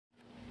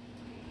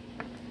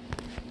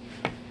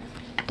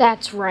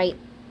That's right,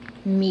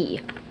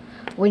 me.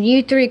 When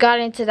you three got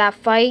into that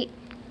fight,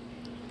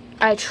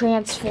 I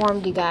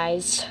transformed you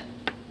guys.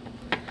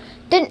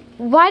 Then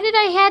why did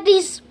I have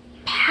these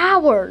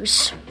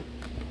powers?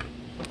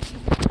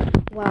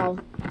 Well,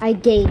 I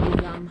gave you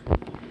them.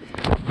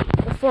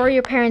 Before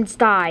your parents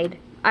died,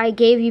 I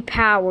gave you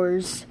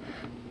powers.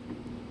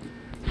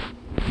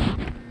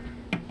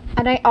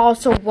 And I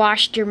also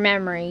washed your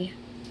memory.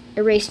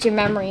 Erased your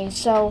memory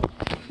so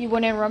you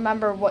wouldn't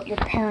remember what your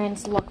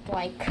parents looked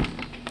like.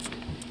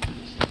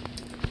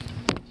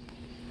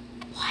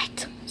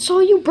 What? So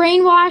you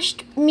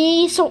brainwashed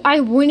me so I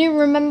wouldn't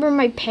remember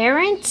my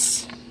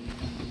parents?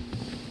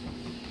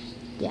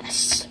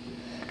 Yes.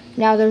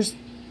 Now there's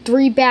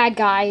 3 bad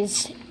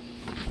guys.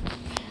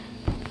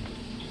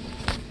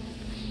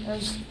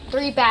 There's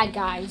 3 bad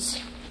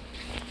guys.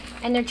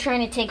 And they're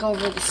trying to take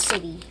over the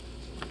city.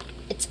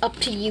 It's up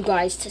to you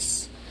guys to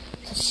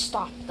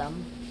stop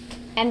them.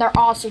 And they're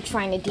also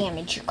trying to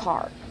damage your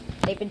car.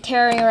 They've been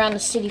tearing around the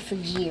city for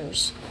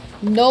years.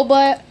 No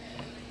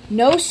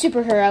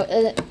superhero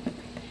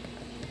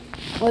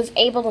was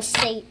able to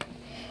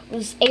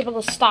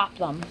stop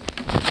them.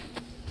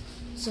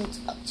 So it's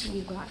up to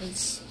you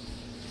guys.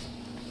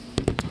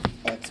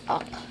 It's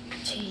up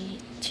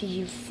to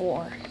you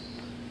 4.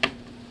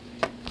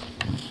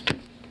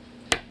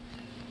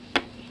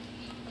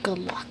 Good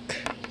luck.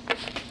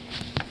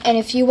 And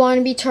if you want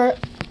to be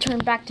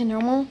turned back to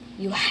normal,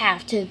 you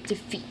have to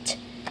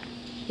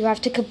You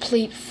have to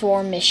complete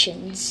 4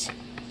 missions.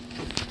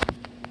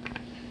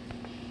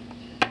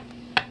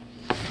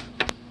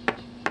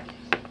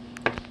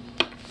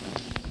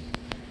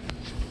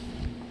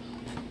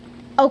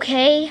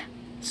 Okay,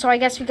 so I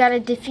guess we gotta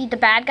defeat the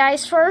bad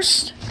guys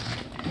first?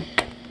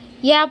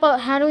 Yeah, but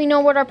how do we know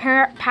what our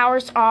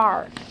powers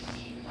are?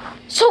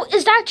 So,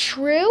 is that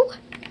true?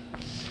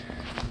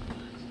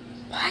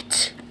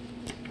 What?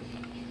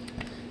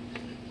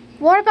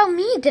 What about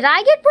me? Did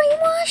I get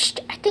brainwashed?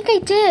 I think I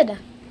did.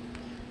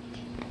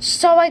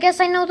 So I guess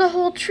I know the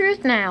whole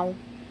truth now.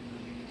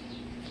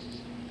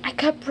 I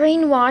got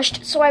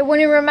brainwashed so I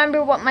wouldn't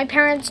remember what my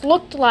parents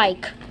looked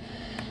like.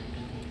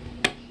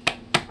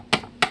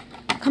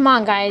 Come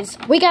on, guys.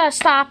 We gotta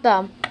stop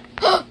them.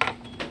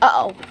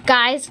 Uh-oh.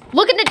 Guys,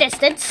 look in the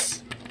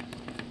distance.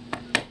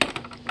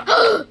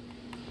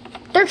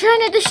 They're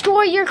trying to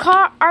destroy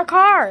our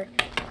car.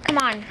 Come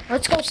on,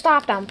 let's go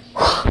stop them.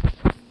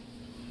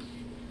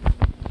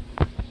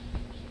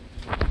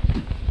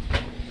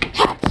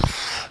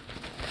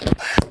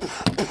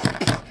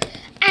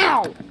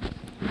 Ow!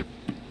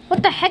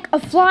 What the heck? A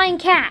flying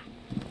cat.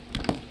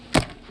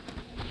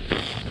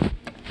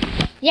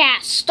 Yeah,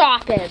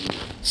 stop him.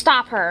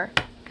 Stop her.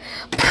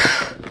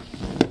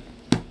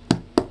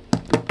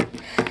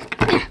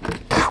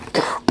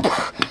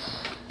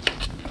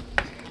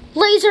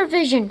 Laser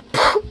vision.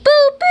 Boo,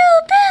 boo,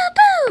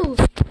 boo,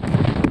 boo.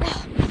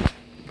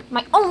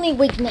 My only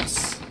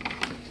weakness.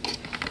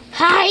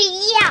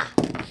 Hiya!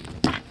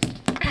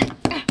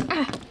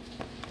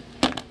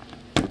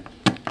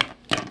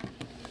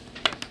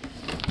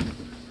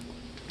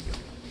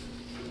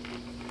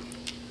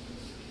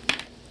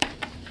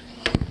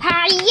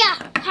 Hiya!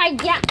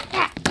 Hiya!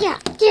 Yeah,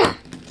 yeah.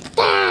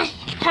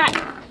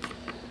 Hi.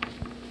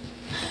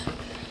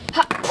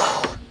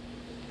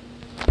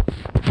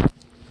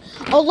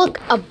 Oh,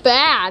 look, a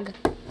bag.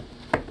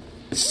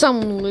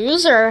 Some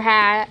loser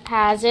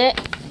has it.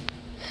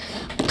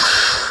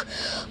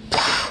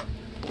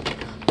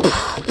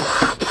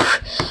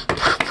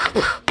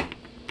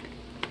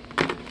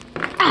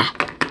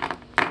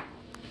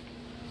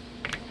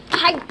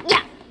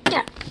 Yeah,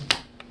 yeah.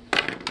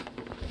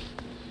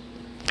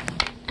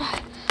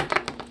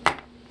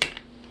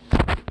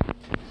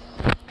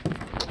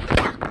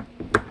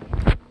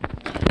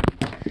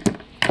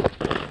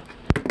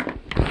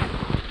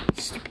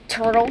 Stupid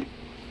turtle.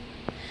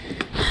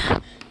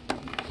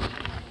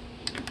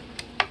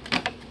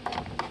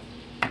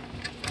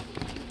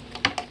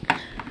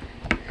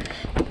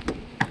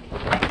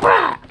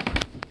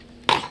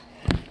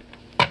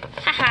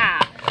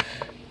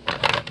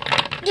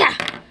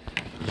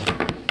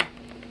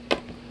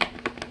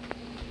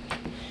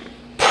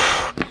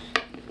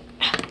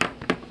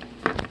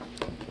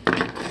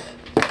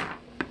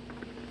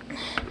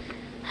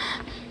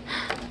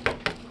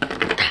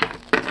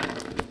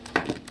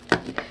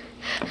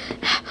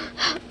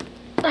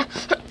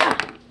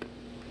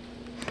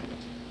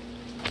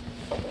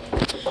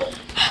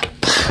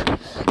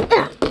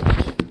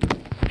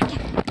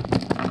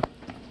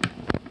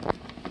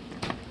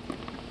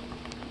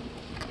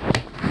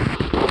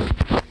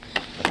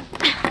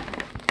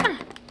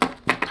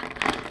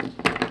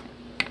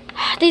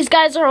 These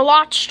guys are a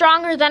lot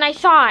stronger than I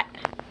thought.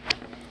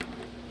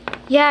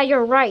 Yeah,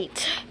 you're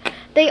right.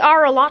 They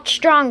are a lot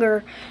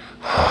stronger.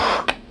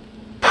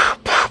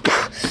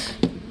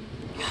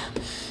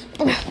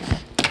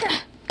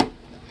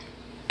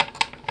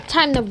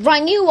 Time to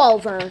run you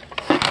over.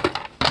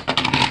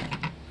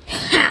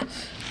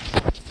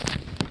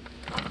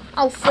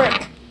 Oh,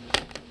 frick.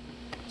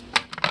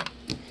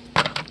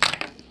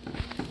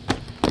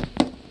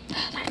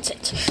 That's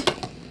it.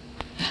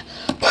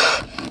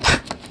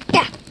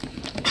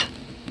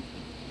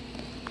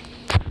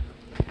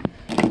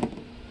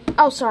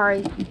 Oh,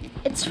 sorry.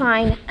 It's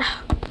fine.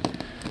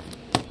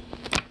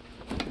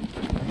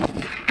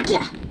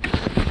 Yeah.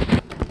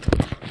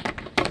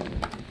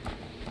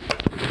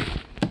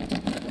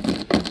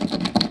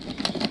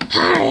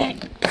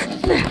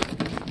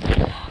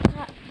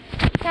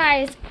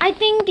 Guys, I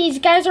think these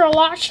guys are a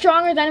lot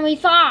stronger than we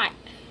thought.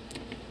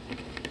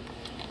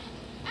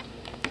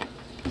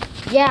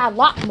 Yeah, a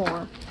lot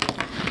more.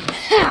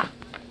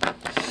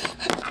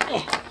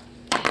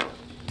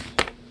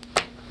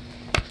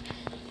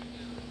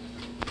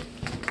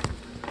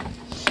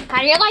 How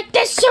do you like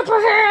this,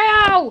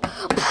 superhero?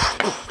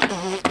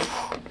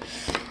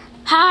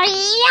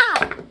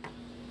 Hiya!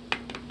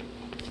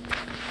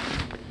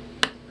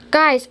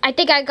 Guys, I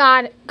think I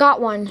got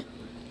one.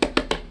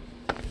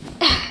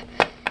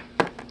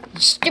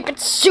 Stupid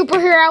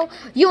superhero,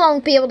 you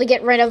won't be able to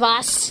get rid of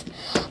us.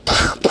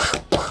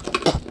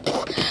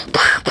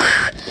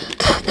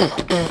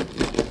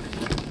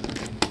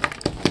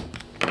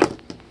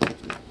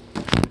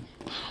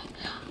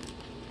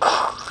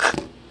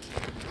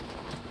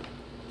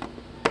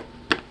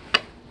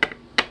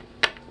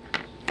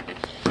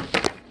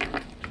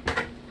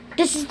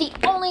 This is the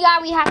only guy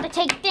we have to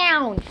take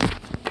down.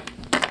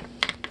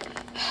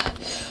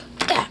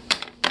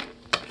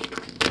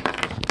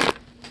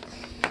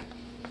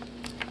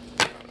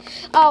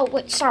 Oh,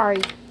 wait,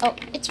 sorry. Oh,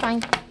 it's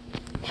fine.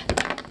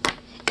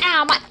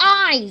 Ow, my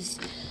eyes!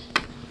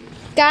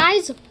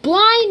 Guys,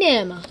 blind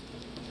him!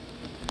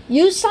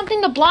 Use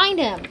something to blind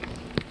him.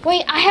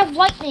 Wait, I have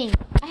lightning.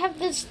 I have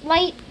this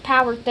light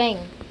power thing.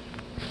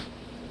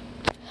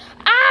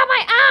 Ah,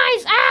 my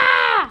eyes!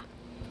 Ah!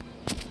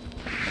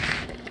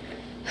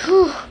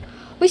 Whew.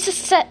 We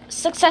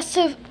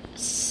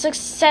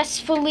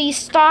successfully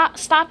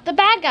stopped the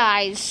bad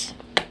guys.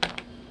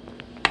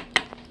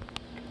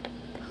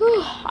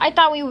 Whew. I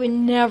thought we would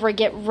never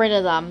get rid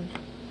of them.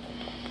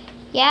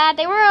 Yeah,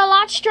 they were a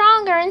lot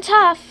stronger and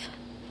tough.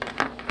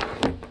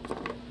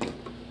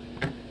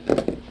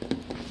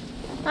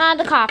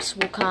 The cops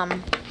will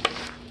come.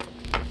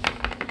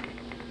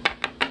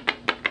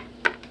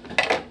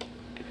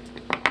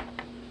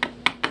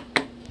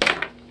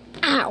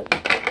 Ow.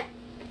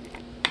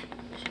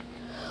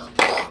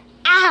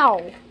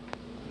 Ow.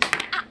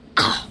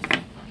 Ow.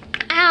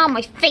 Ow,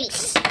 my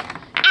face.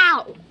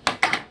 Ow.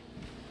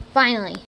 Finally.